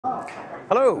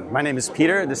Hello, my name is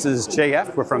Peter. This is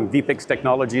JF. We're from VPixx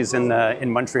Technologies in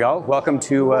Montreal. Welcome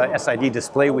to SID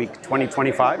Display Week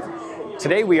 2025.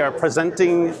 Today we are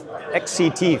presenting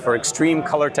XCT for Extreme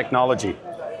Color Technology.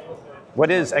 What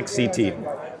is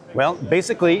XCT? Well,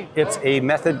 basically it's a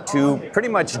method to pretty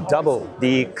much double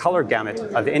the color gamut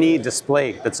of any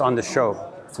display that's on the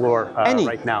show floor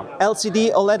right now.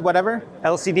 LCD, OLED, whatever?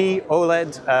 LCD,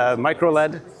 OLED,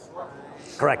 MicroLED.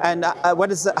 Correct. And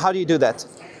how do you do that?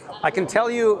 I can tell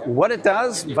you what it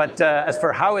does, but as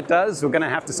for how it does, we're going to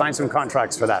have to sign some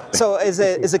contracts for that. So is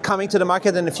it coming to the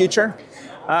market in the future?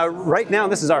 Right now,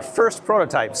 this is our first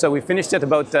prototype. So we finished it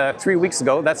about 3 weeks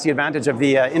ago. That's the advantage of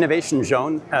the innovation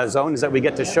zone, is that we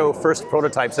get to show first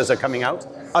prototypes as they're coming out.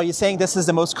 Are you saying this is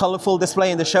the most colorful display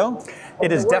in the show?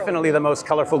 It is definitely the most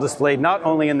colorful display, not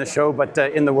only in the show, but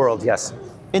in the world, yes.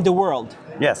 In the world?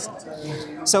 Yes.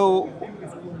 So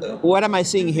what am I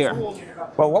seeing here?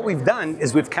 Well, what we've done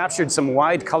is we've captured some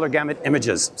wide color gamut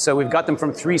images. So we've got them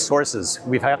from 3 sources.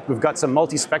 We've got some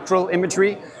multispectral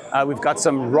imagery. We've got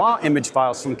some raw image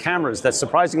files from cameras that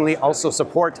surprisingly also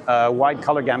support wide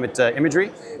color gamut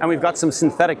imagery. And we've got some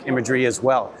synthetic imagery as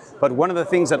well. But one of the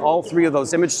things that all 3 of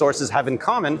those image sources have in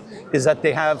common is that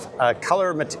they have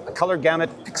color gamut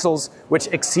pixels which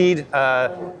exceed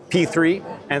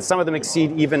P3, and some of them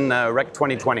exceed even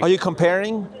Rec.2020. Are you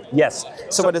comparing? Yes.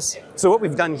 So what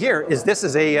we've done here is this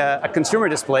is a consumer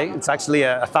display. It's actually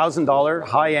a $1,000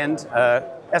 high-end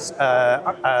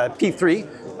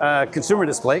P3 consumer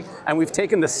display, and we've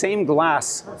taken the same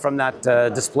glass from that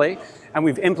display, and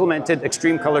we've implemented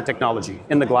extreme color technology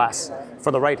in the glass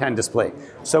for the right-hand display.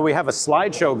 So we have a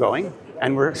slideshow going,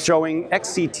 and we're showing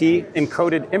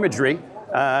XCT-encoded imagery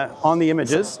on the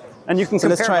images, and you can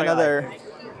compare. Let's try another.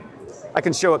 I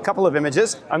can show a couple of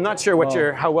images. I'm not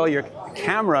sure how well your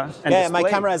camera and display. My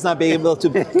camera is not being able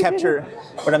to capture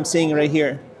what I'm seeing right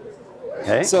here.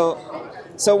 Okay.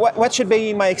 So what should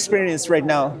be my experience right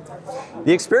now?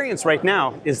 The experience right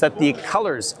now is that the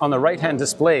colors on the right-hand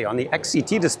display, on the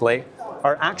XCT display,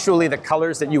 are actually the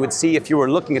colors that you would see if you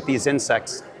were looking at these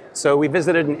insects. So we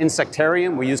visited an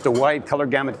insectarium. We used a wide color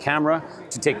gamut camera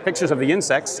to take pictures of the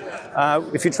insects.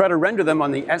 If you try to render them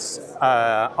on the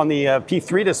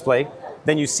P3 display,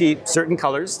 then you see certain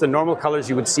colors, the normal colors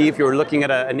you would see if you were looking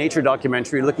at a nature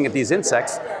documentary, looking at these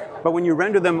insects. But when you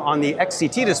render them on the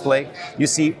XCT display, you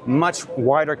see much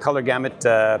wider color gamut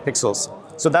pixels.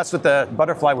 So that's what the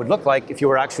butterfly would look like if you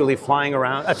were actually flying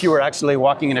around, if you were actually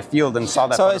walking in a field and saw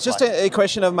that butterfly. It's just a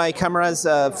question of my camera's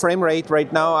frame rate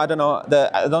right now. I don't know.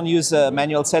 I don't use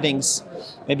manual settings.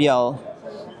 Maybe I'll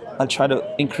try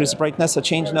to increase the brightness or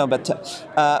change now. But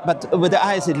with the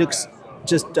eyes, it looks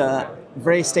just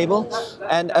very stable.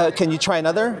 And can you try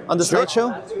another on the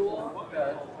slideshow?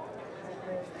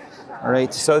 All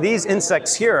right. So these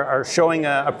insects here are showing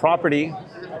a property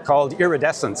called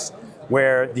iridescence,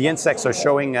 where the insects are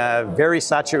showing very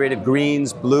saturated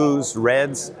greens, blues,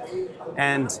 reds.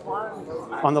 And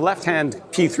on the left-hand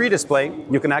P3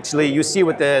 display, you see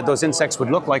what those insects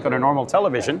would look like on a normal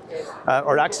television.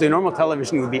 Or actually, a normal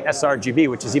television would be sRGB,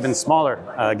 which is even smaller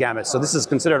gamut. So this is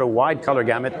considered a wide color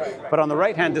gamut. But on the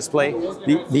right-hand display,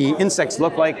 the insects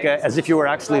look like as if you were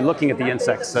actually looking at the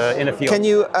insects in a field. Can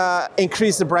you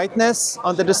increase the brightness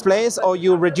on the displays, or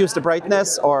you reduce the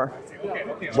brightness, or?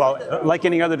 Well, like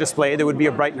any other display, there would be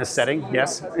a brightness setting,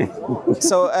 yes.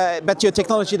 So, but your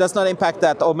technology does not impact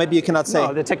that, or maybe you cannot say?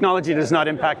 No, the technology does not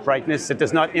impact brightness. It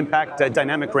does not impact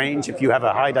dynamic range. If you have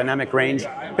a high dynamic range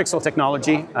pixel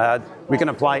technology, we can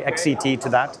apply XCT to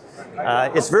that.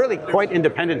 It's really quite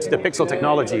independent to the pixel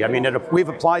technology. I mean, we've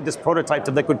applied this prototype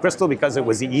to liquid crystal because it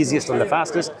was the easiest and the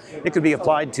fastest. It could be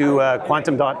applied to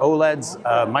quantum dot OLEDs,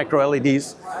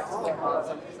 microLEDs.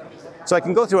 So I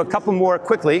can go through a couple more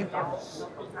quickly.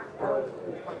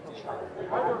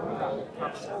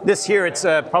 This here, it's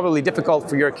probably difficult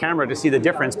for your camera to see the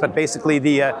difference, but basically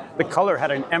the color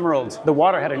had an emerald, the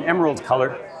water had an emerald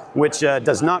color, which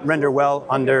does not render well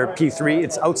under P3.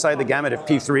 It's outside the gamut of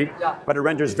P3, but it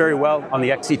renders very well on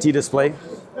the XCT display.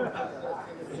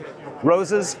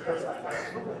 Roses.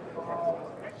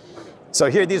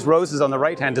 So here, these roses on the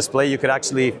right-hand display, you could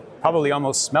actually probably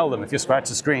almost smell them if you scratch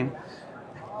the screen.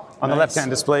 On the left-hand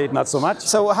display, not so much.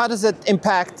 So how does it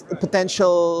impact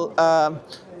potential,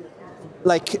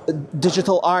 like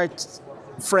digital art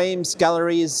frames,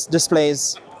 galleries,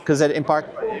 displays? Because are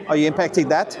you impacting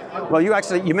that? Well,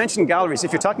 you mentioned galleries.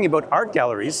 If you're talking about art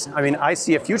galleries, I mean, I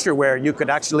see a future where you could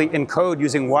actually encode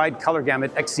using wide color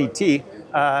gamut XCT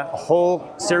a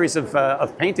whole series of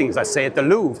paintings, I say, at the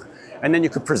Louvre. And then you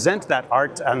could present that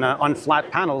art on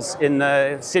flat panels in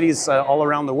cities all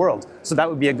around the world. So that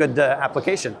would be a good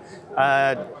application.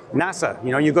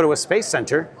 NASA, you go to a space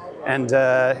center and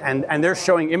they're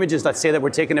showing images, let's say, that were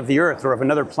taken of the Earth or of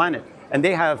another planet. And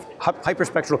they have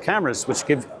hyperspectral cameras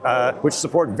which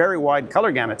support very wide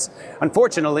color gamuts.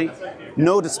 Unfortunately,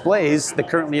 no displays that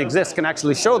currently exist can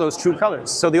actually show those true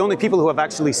colors. So the only people who have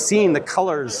actually seen the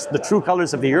colors, the true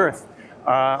colors of the Earth,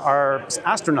 are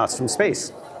astronauts from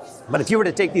space. But if you were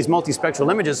to take these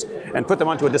multispectral images and put them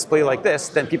onto a display like this,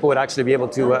 then people would actually be able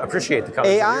to appreciate the colors.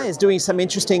 AI is doing some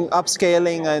interesting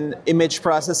upscaling and image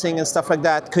processing and stuff like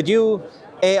that. Could you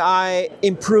AI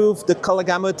improve the color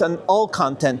gamut on all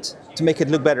content to make it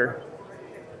look better?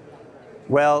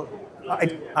 Well,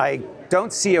 I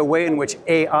don't see a way in which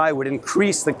AI would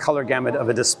increase the color gamut of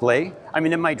a display. I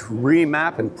mean, it might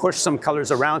remap and push some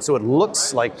colors around so it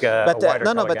looks like a wider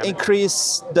color gamut.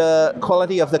 Increase the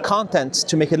quality of the content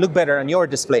to make it look better on your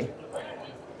display.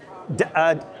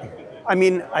 I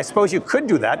mean, I suppose you could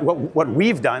do that. What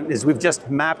we've done is we've just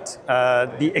mapped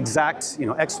the exact,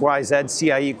 X, Y, Z,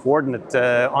 CIE coordinate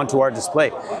onto our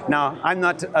display. Now, I'm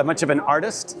not much of an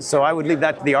artist, so I would leave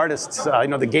that to the artists,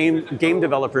 the game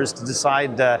developers, to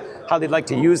decide how they'd like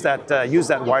to use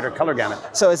that wider color gamut.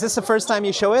 So, is this the first time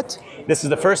you show it? This is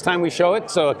the first time we show it.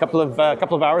 So, a couple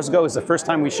of hours ago is the first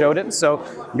time we showed it. So,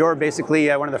 you're basically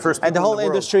one of the first people and the whole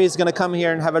industry is going to come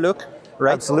here and have a look.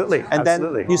 Right? Absolutely. And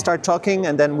then you start talking,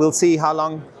 and then we'll see how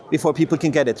long before people can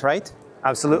get it, right?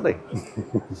 Absolutely.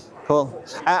 Cool.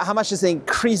 How much does it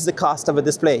increase the cost of a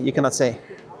display? You cannot say.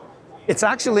 It's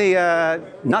actually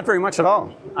not very much at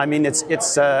all. I mean, it's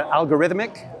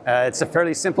algorithmic. It's a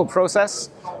fairly simple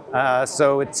process.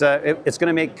 So it's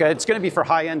going to be for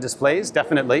high-end displays,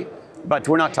 definitely. But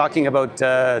we're not talking about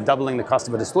doubling the cost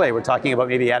of a display. We're talking about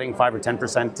maybe adding 5 or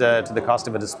 10% to the cost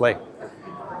of a display.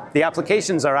 The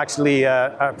applications are actually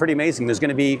pretty amazing. There's going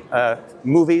to be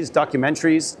movies,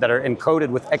 documentaries that are encoded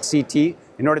with XCT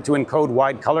in order to encode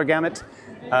wide color gamut.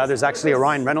 There's actually a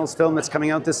Ryan Reynolds film that's coming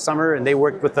out this summer, and they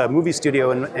worked with a movie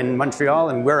studio in Montreal,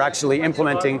 and we're actually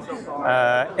implementing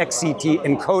XCT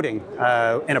encoding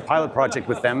in a pilot project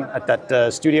with them at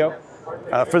that studio.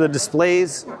 For the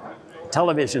displays,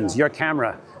 televisions, your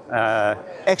camera.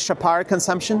 Extra power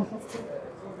consumption?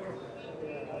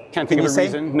 Can't think of a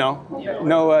reason.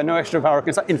 No extra power.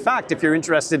 In fact, if you're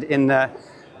interested in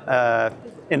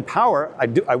power,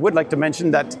 I would like to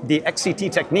mention that the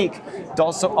XCT technique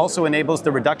also enables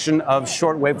the reduction of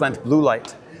short wavelength blue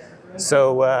light.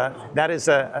 So that is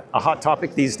a hot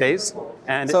topic these days.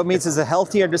 And so it means it's a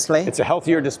healthier display? It's a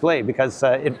healthier display because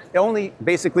it only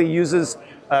basically uses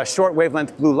short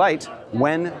wavelength blue light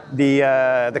when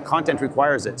the content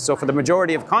requires it. So for the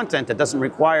majority of content that doesn't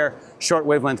require short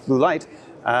wavelength blue light,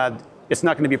 it's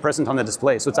not going to be present on the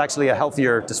display. So it's actually a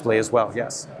healthier display as well,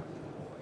 yes.